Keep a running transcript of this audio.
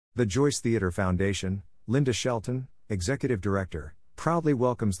The Joyce Theatre Foundation, Linda Shelton, Executive Director, proudly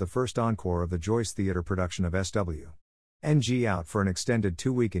welcomes the first encore of the Joyce Theatre production of SW.NG out for an extended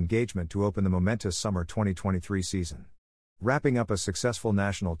 2-week engagement to open the momentous summer 2023 season. Wrapping up a successful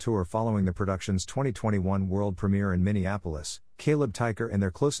national tour following the production's 2021 world premiere in Minneapolis, Caleb Teicher and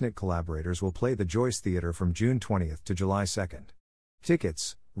their close-knit collaborators will play the Joyce Theatre from June 20th to July 2nd.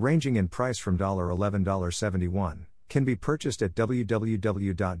 Tickets, ranging in price from $11.71, can be purchased at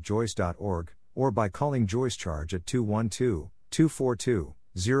www.joyce.org, or by calling Joyce Charge at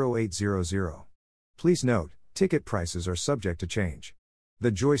 212-242-0800. Please note, ticket prices are subject to change.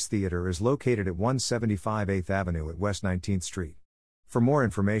 The Joyce Theatre is located at 175 8th Avenue at West 19th Street. For more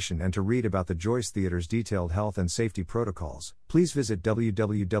information and to read about the Joyce Theatre's detailed health and safety protocols, please visit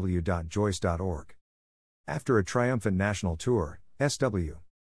www.joyce.org. After a triumphant national tour,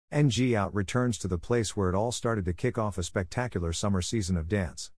 SW.NG Out returns to the place where it all started to kick off a spectacular summer season of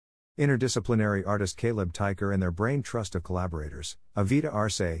dance. Interdisciplinary artist Caleb Teicher and their brain trust of collaborators, Avita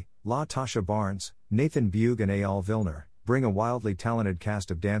Arce, La Tasha Barnes, Nathan Bug and Eyal Vilner, bring a wildly talented cast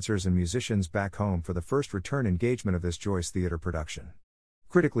of dancers and musicians back home for the first return engagement of this Joyce Theatre production.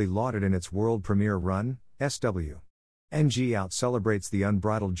 Critically lauded in its world premiere run, SW.NG Out celebrates the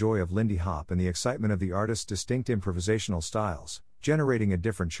unbridled joy of Lindy Hop and the excitement of the artist's distinct improvisational styles, generating a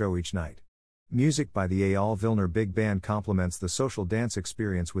different show each night. Music by the Eyal Vilner Big Band complements the social dance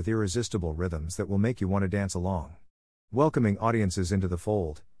experience with irresistible rhythms that will make you want to dance along. Welcoming audiences into the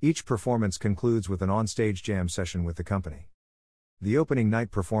fold, each performance concludes with an onstage jam session with the company. The opening night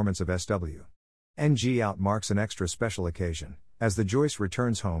performance of SW.NG Out marks an extra special occasion, as the Joyce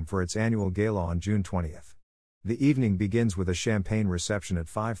returns home for its annual gala on June 20th. The evening begins with a champagne reception at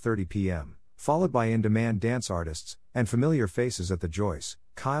 5:30 p.m., followed by in-demand dance artists and familiar faces at the Joyce,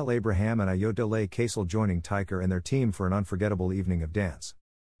 Kyle Abraham and Ayodele Kaisel joining Teicher and their team for an unforgettable evening of dance.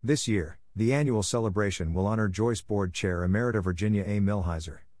 This year, the annual celebration will honor Joyce Board Chair Emerita Virginia A.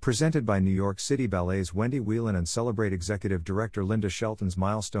 Milhiser, presented by New York City Ballet's Wendy Whelan, and celebrate Executive Director Linda Shelton's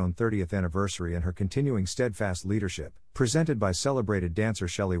milestone 30th anniversary and her continuing steadfast leadership, presented by celebrated dancer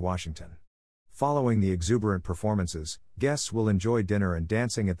Shelley Washington. Following the exuberant performances, guests will enjoy dinner and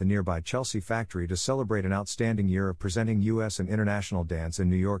dancing at the nearby Chelsea Factory to celebrate an outstanding year of presenting U.S. and international dance in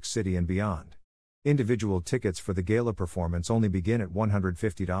New York City and beyond. Individual tickets for the gala performance only begin at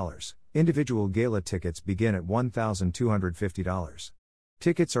 $150. Individual gala tickets begin at $1,250.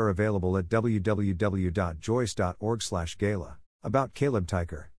 Tickets are available at www.joyce.org/gala. About Caleb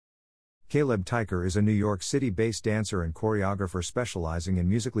Teicher. Caleb Teicher is a New York City-based dancer and choreographer specializing in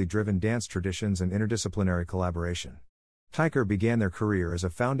musically driven dance traditions and interdisciplinary collaboration. Teicher began their career as a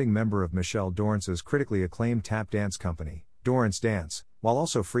founding member of Michelle Dorrance's critically acclaimed tap dance company, Dorrance Dance, while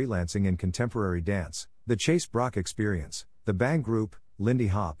also freelancing in contemporary dance, The Chase Brock Experience, The Bang Group, Lindy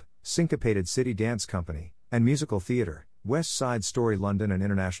Hop, Syncopated City Dance Company, and musical theater, West Side Story London and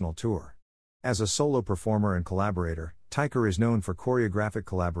International Tour. As a solo performer and collaborator, Teicher is known for choreographic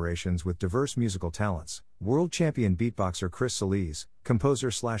collaborations with diverse musical talents: world champion beatboxer Chris Solis,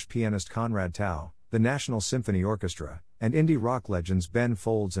 composer/pianist Conrad Tao, the National Symphony Orchestra, and indie rock legends Ben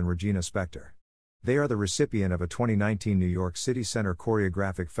Folds and Regina Spektor. They are the recipient of a 2019 New York City Center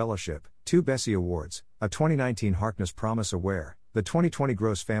Choreographic Fellowship, 2 Bessie Awards, a 2019 Harkness Promise Aware, the 2020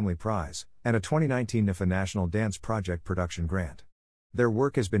 Gross Family Prize, and a 2019 NIFA National Dance Project Production Grant. Their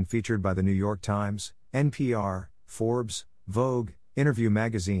work has been featured by the New York Times, NPR, Forbes, Vogue, Interview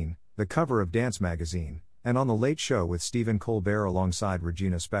Magazine, the cover of Dance Magazine, and on The Late Show with Stephen Colbert alongside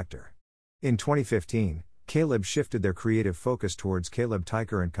Regina Spektor. In 2015, Caleb shifted their creative focus towards Caleb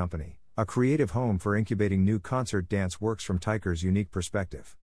Teicher & Company, a creative home for incubating new concert dance works from Teicher's unique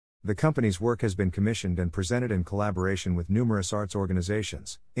perspective. The company's work has been commissioned and presented in collaboration with numerous arts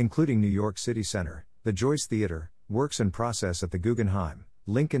organizations, including New York City Center, the Joyce Theatre, Works in Process at the Guggenheim,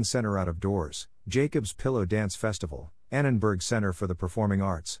 Lincoln Center Out of Doors, Jacob's Pillow Dance Festival, Annenberg Center for the Performing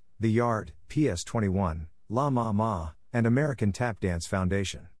Arts, The Yard, PS21, La Ma, and American Tap Dance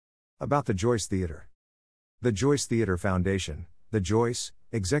Foundation. About the Joyce Theatre. The Joyce Theatre Foundation, the Joyce,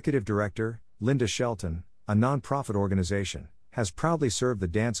 Executive Director, Linda Shelton, a non-profit organization, has proudly served the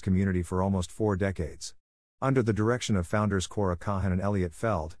dance community for almost 4 decades. Under the direction of founders Cora Cahan and Elliot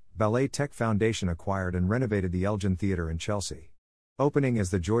Feld, Ballet Tech Foundation acquired and renovated the Elgin Theatre in Chelsea. Opening as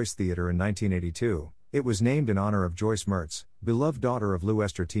the Joyce Theatre in 1982, it was named in honor of Joyce Mertz, beloved daughter of Lou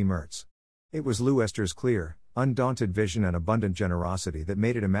Esther T. Mertz. It was Lou Esther's clear, undaunted vision and abundant generosity that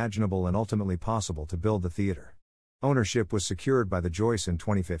made it imaginable and ultimately possible to build the theatre. Ownership was secured by the Joyce in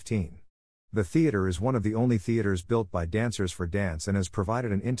 2015. The theatre is one of the only theaters built by Dancers for Dance and has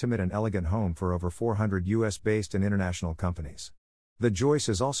provided an intimate and elegant home for over 400 US-based and international companies. The Joyce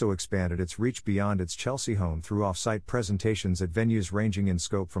has also expanded its reach beyond its Chelsea home through off-site presentations at venues ranging in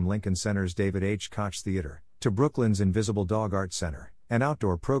scope from Lincoln Center's David H. Koch Theater, to Brooklyn's Invisible Dog Art Center, and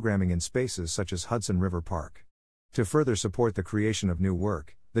outdoor programming in spaces such as Hudson River Park. To further support the creation of new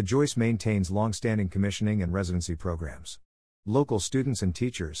work, the Joyce maintains long-standing commissioning and residency programs. Local students and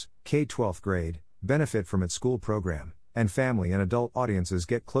teachers, K-12th grade, benefit from its school program, and family and adult audiences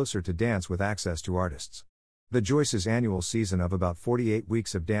get closer to dance with access to artists. The Joyce's annual season of about 48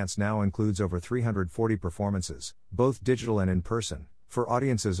 weeks of dance now includes over 340 performances, both digital and in person, for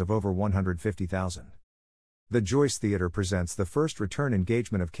audiences of over 150,000. The Joyce Theater presents the first return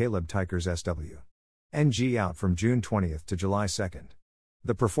engagement of Caleb Teicher's SW.NG out from June 20th to July 2nd.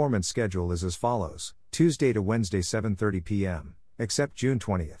 The performance schedule is as follows: Tuesday to Wednesday 7:30 p.m., except June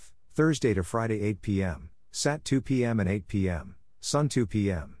 20th, Thursday to Friday 8 p.m., Sat 2 p.m. and 8 p.m., Sun 2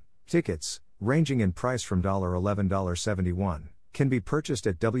 p.m. Tickets, ranging in price from $11 to $71, can be purchased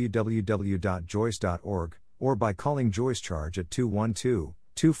at www.joyce.org, or by calling Joyce Charge at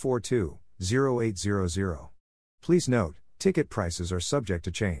 212-242-0800. Please note, ticket prices are subject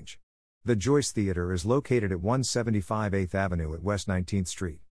to change. The Joyce Theater is located at 175 8th Avenue at West 19th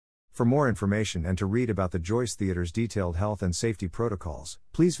Street. For more information and to read about the Joyce Theater's detailed health and safety protocols,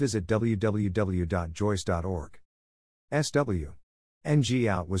 please visit www.joyce.org. SW.NG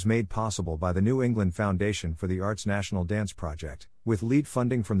Out was made possible by the New England Foundation for the Arts National Dance Project, with lead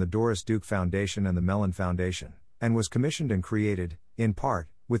funding from the Doris Duke Foundation and the Mellon Foundation, and was commissioned and created, in part,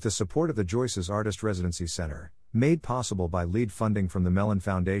 with the support of the Joyce's Artist Residency Center, made possible by lead funding from the Mellon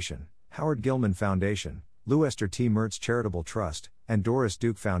Foundation, Howard Gilman Foundation, Lou Esther T. Mertz Charitable Trust, and Doris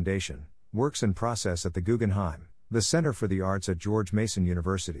Duke Foundation. Works in process at the Guggenheim, the Center for the Arts at George Mason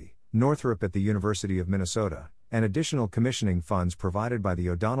University, Northrop at the University of Minnesota, and additional commissioning funds provided by the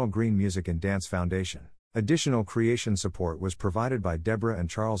O'Donnell Green Music and Dance Foundation. Additional creation support was provided by Deborah and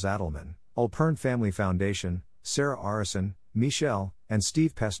Charles Adelman, Ulpern Family Foundation, Sarah Arison, Michelle, and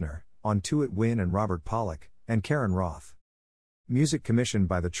Steve Pessner, on Tuit Wynn and Robert Pollack, and Karen Roth. Music commissioned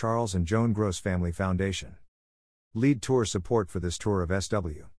by the Charles and Joan Gross Family Foundation. Lead tour support for this tour of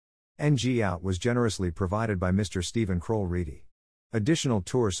SW.NG Out was generously provided by Mr. Stephen Kroll Reedy. Additional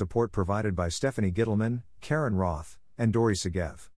tour support provided by Stephanie Gittleman, Karen Roth, and Dori Segev.